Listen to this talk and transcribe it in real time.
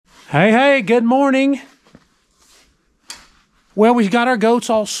Hey, hey, good morning. Well, we've got our goats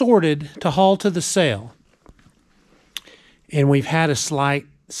all sorted to haul to the sale. And we've had a slight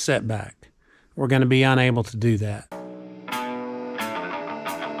setback. We're going to be unable to do that.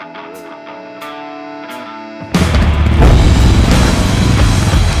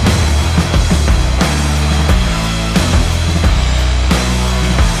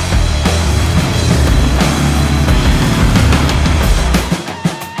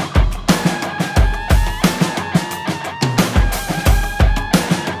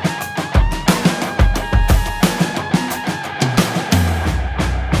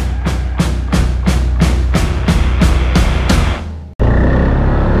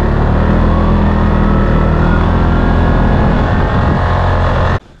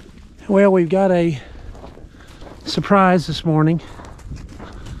 Well, we've got a surprise this morning.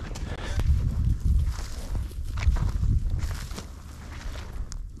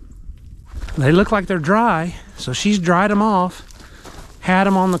 They look like they're dry, so she's dried them off. Had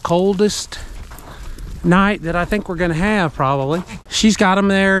them on the coldest night that I think we're gonna have probably. She's got them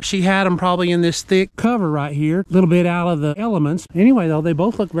there. She had them probably in this thick cover right here, a little bit out of the elements. Anyway though, they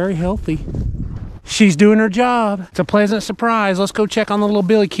both look very healthy. She's doing her job. It's a pleasant surprise. Let's go check on the little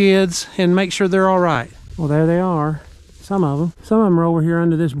Billy kids and make sure they're all right. Well, there they are. Some of them. Some of them are over here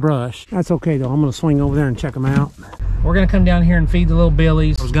under this brush. That's okay though. I'm gonna swing over there and check them out. We're gonna come down here and feed the little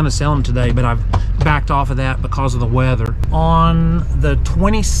Billies. I was gonna sell them today, but I've backed off of that because of the weather. On the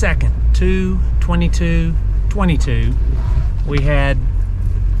 22nd, 2/22/22, we had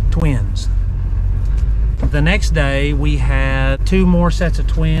twins. The next day we had 2 more sets of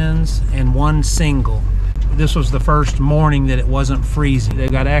twins and 1 single. This was the first morning that it wasn't freezing.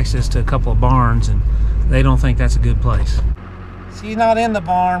 They've got access to a couple of barns and they don't think that's a good place. She's not in the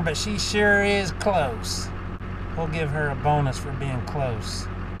barn, but she sure is close. We'll give her a bonus for being close.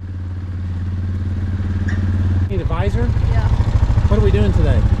 Need a visor? Yeah. What are we doing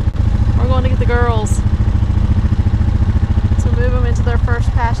today? We're going to get the girls to move them into their first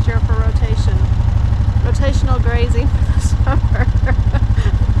pasture for rotation. Rotational grazing for the summer.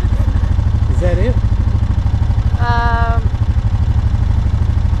 Is that it?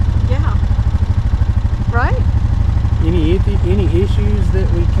 Yeah. Right? Any issues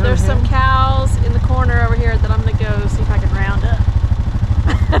that we kind of There's some cows in the corner over here that I'm going to go see if I can round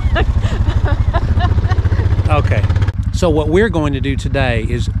up. Okay. So what we're going to do today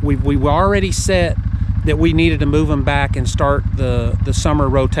is we already set that we needed to move them back and start the summer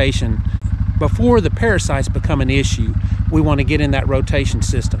rotation. Before the parasites become an issue, we want to get in that rotation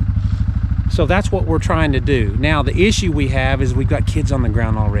system. So that's what we're trying to do. Now the issue we have is we've got kids on the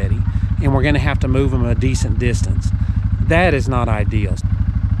ground already and we're going to have to move them a decent distance. That is not ideal.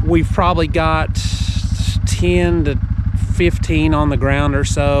 We've probably got 10 to 15 on the ground or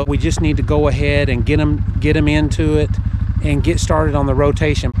so. We just need to go ahead and get them into it and get started on the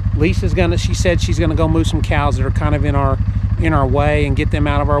rotation. Lisa's gonna, she said she's gonna go move some cows that are kind of in our way and get them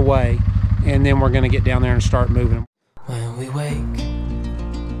out of our way. And then we're gonna get down there and start moving them. When we wake,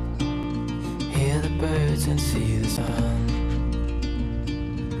 hear the birds and see the sun.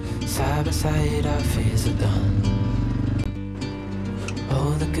 Side by side our fears are done.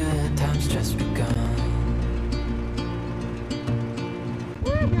 Oh, the good times just begun.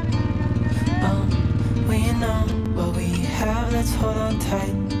 We know what we have, let's hold on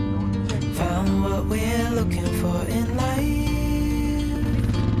tight. Found what we're looking for in life.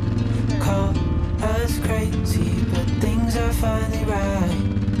 Call us crazy, but things are finally right.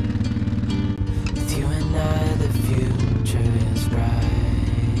 With you and I, the future is bright.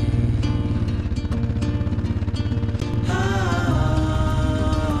 Oh,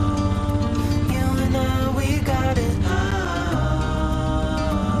 you and I, we got it. Oh,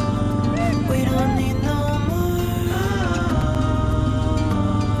 we don't need no more.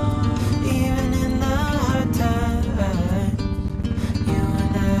 Oh, even in the hard times, you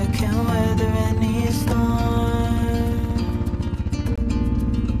and I can weather any storm.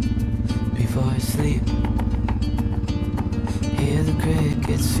 Before I sleep, hear the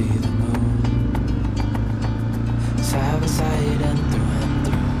crickets, see the moon. Side by side and through.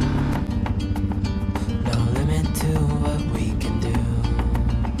 No limit to what we can do.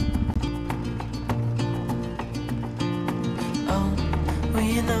 Oh,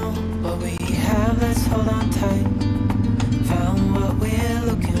 we know what we have, let's hold on tight. Found what we're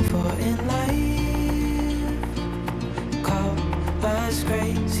looking for in life. Call us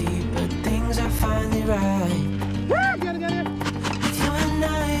crazy, but things are finally right. With you and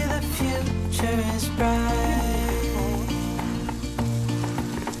I, the future is bright.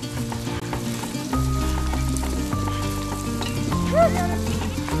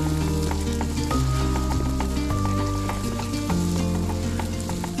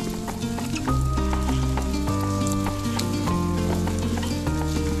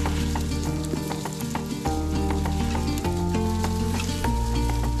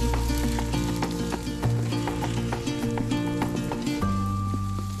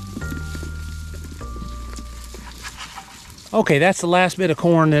 Okay, that's the last bit of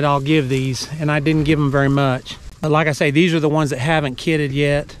corn that I'll give these, and I didn't give them very much. But like I say, these are the ones that haven't kidded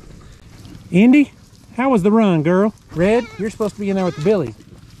yet. Indy, how was the run, girl? Red, you're supposed to be in there with the billies,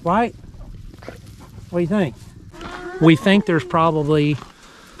 right? What do you think? We think there's probably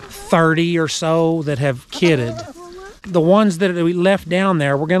 30 or so that have kidded. The ones that we left down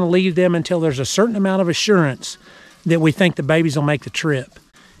there, we're going to leave them until there's a certain amount of assurance that we think the babies will make the trip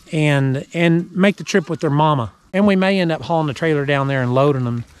and make the trip with their mama. And we may end up hauling the trailer down there and loading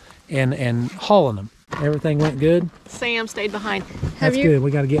them and hauling them. Everything went good? Sam stayed behind. That's good.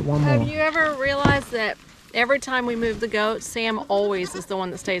 We got to get one more. Have you ever realized that every time we move the goat, Sam always is the one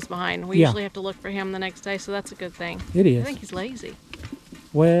that stays behind? We usually have to look for him the next day, so that's a good thing. It is. I think he's lazy.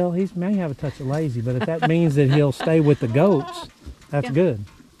 Well, he may have a touch of lazy, but if that means that he'll stay with the goats, that's good.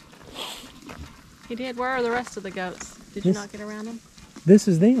 He did. Where are the rest of the goats? Did you not get around them? This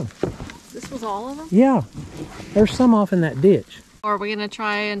is them. This was all of them? Yeah. There's some off in that ditch. Or are we going to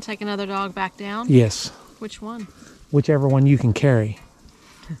try and take another dog back down? Yes. Which one? Whichever one you can carry.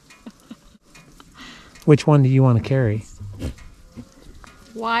 Which one do you want to carry?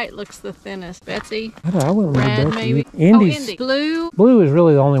 White looks the thinnest. Betsy? I wouldn't Red, really maybe? Indy's, Indy. Blue? Blue is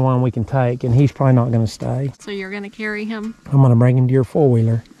really the only one we can take, and he's probably not going to stay. So you're going to carry him I'm going to bring him to your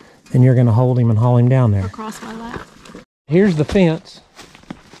four-wheeler, and you're going to hold him and haul him down there. across my lap? Here's the fence,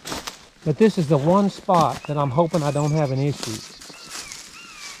 but this is the one spot that I'm hoping I don't have an issue.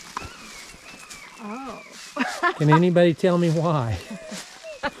 Oh. Can anybody tell me why?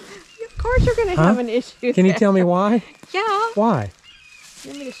 Of course you're going to have an issue. Can you tell me why? Yeah. Why? You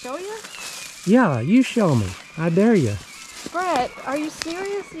want me to show you? Yeah, you show me. I dare you. Brett, are you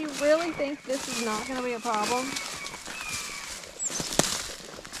serious? You really think this is not going to be a problem?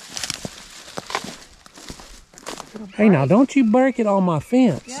 Hey, now, don't you break it on my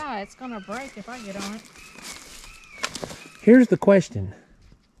fence. Yeah, it's going to break if I get on it. Here's the question.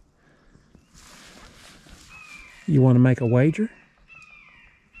 You want to make a wager?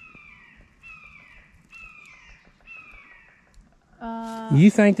 You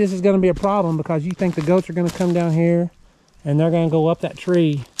think this is going to be a problem because you think the goats are going to come down here and they're going to go up that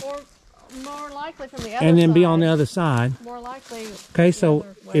tree. Or more likely from the other side. And then be on the other side. More likely. Okay, so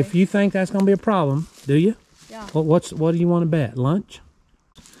if you think that's going to be a problem, do you? Yeah. What do you want to bet? Lunch?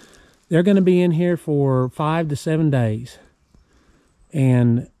 They're going to be in here for 5 to 7 days.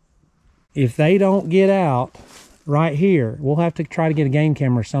 And if they don't get out right here, we'll have to try to get a game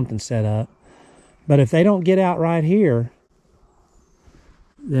camera or something set up. But if they don't get out right here,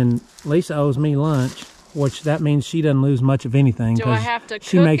 then Lisa owes me lunch, which that means she doesn't lose much of anything. Do I have to cook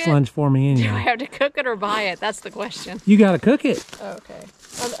she makes it? lunch for me anyway. Do I have to cook it or buy it? That's the question. You got to cook it. Okay.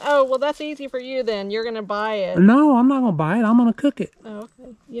 Oh, well, that's easy for you then. You're going to buy it. No, I'm not going to buy it. I'm going to cook it. Oh,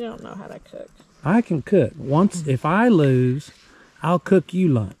 okay. You don't know how to cook. I can cook. Once, if I lose, I'll cook you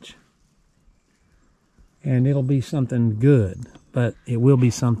lunch. And it'll be something good, but it will be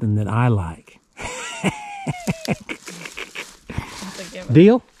something that I like.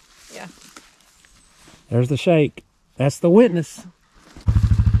 Deal? Yeah. There's the shake. That's the witness.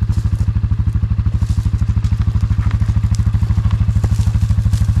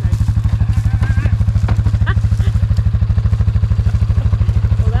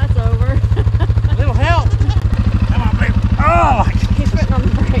 Well, that's over. A little help. Come on, Blue. Oh! He's putting on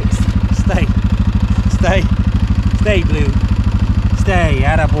the brakes. Stay. Stay. Stay, Blue. Stay.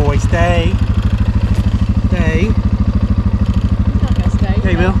 Attaboy. Stay. Stay. He's not going to stay.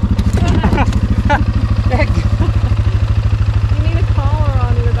 Hey, Bill. You need a collar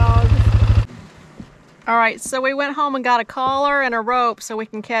on your dog. All right, so we went home and got a collar and a rope so we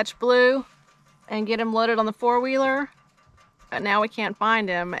can catch Blue and get him loaded on the four-wheeler. But now we can't find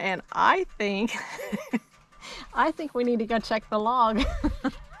him, and I think I think we need to go check the log.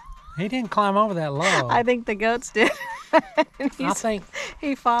 He didn't climb over that log. I think the goats did. I think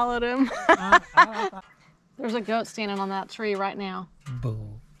he followed him. There's a goat standing on that tree right now.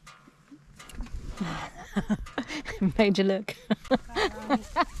 Bull. Made you look.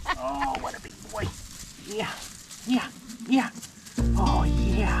 Oh, what a big boy. Yeah, yeah, yeah. Oh,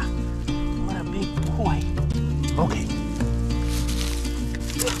 yeah. What a big boy. Okay.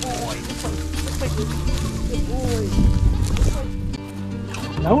 Good boy. Good boy.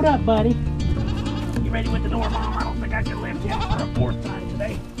 Load up, buddy. You ready with the door, Mom? I don't think I can lift you for a fourth time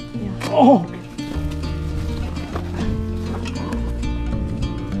today. Yeah. Oh.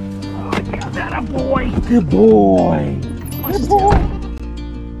 Yeah, that a boy. Good boy. Good boy.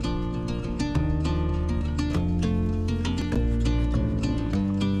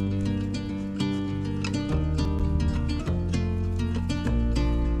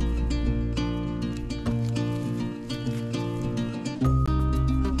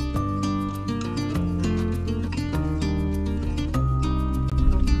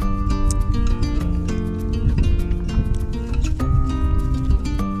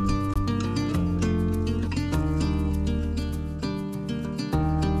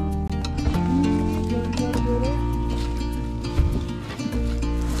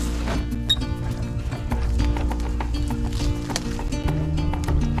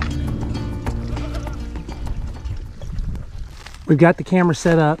 We've got the camera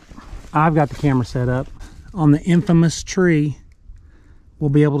set up. I've got the camera set up on the infamous tree. We'll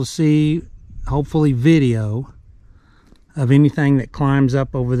be able to see, hopefully, video of anything that climbs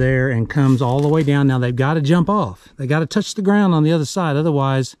up over there and comes all the way down. Now they've got to jump off. They got to touch the ground on the other side.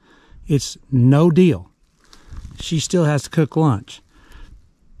 Otherwise, it's no deal. She still has to cook lunch.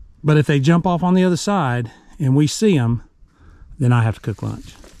 But if they jump off on the other side and we see them, then I have to cook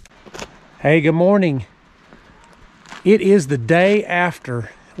lunch. Hey, good morning. It is the day after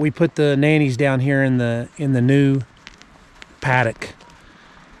we put the nannies down here in the new paddock.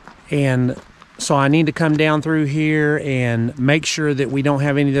 And so I need to come down through here and make sure that we don't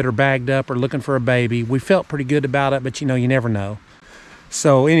have any that are bagged up or looking for a baby. We felt pretty good about it, but you know, you never know.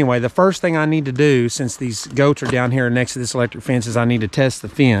 So anyway, the first thing I need to do, since these goats are down here next to this electric fence, is I need to test the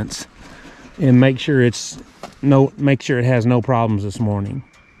fence and make sure it has no problems this morning.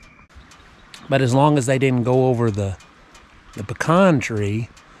 But as long as they didn't go over the pecan tree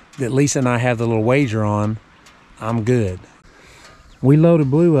that Lisa and I have the little wager on, I'm good. We loaded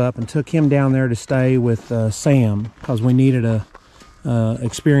Blue up and took him down there to stay with Sam, because we needed a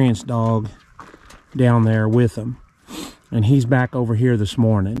experienced dog down there with him. And he's back over here this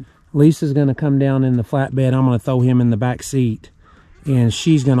morning. Lisa's gonna come down in the flatbed. I'm gonna throw him in the back seat, and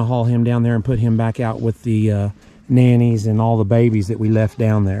she's gonna haul him down there and put him back out with the nannies and all the babies that we left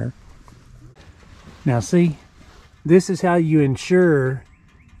down there. Now see, this is how you ensure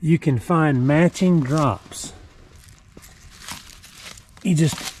you can find matching drops. You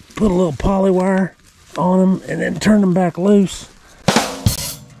just put a little poly wire on them and then turn them back loose.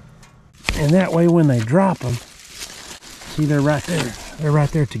 And that way when they drop them, see, they're right there. They're right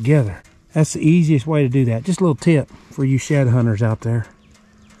there together. That's the easiest way to do that. Just a little tip for you shed hunters out there.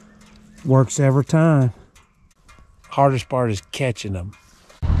 Works every time. Hardest part is catching them.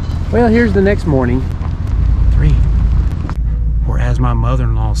 Well, here's the next morning. 3. Or as my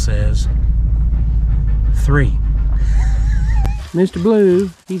mother-in-law says, 3. Mr. Blue,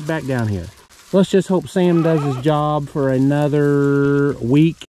 he's back down here. Let's just hope Sam does his job for another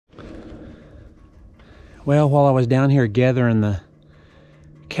week. Well, while I was down here gathering the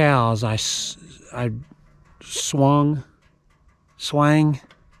cows, I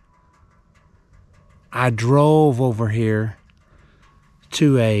drove over here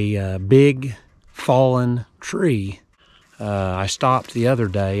to a big fallen tree. I stopped the other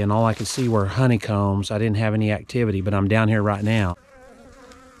day and all I could see were honeycombs. I didn't have any activity, but I'm down here right now.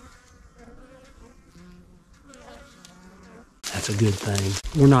 That's a good thing.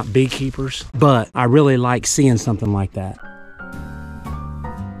 We're not beekeepers, but I really like seeing something like that.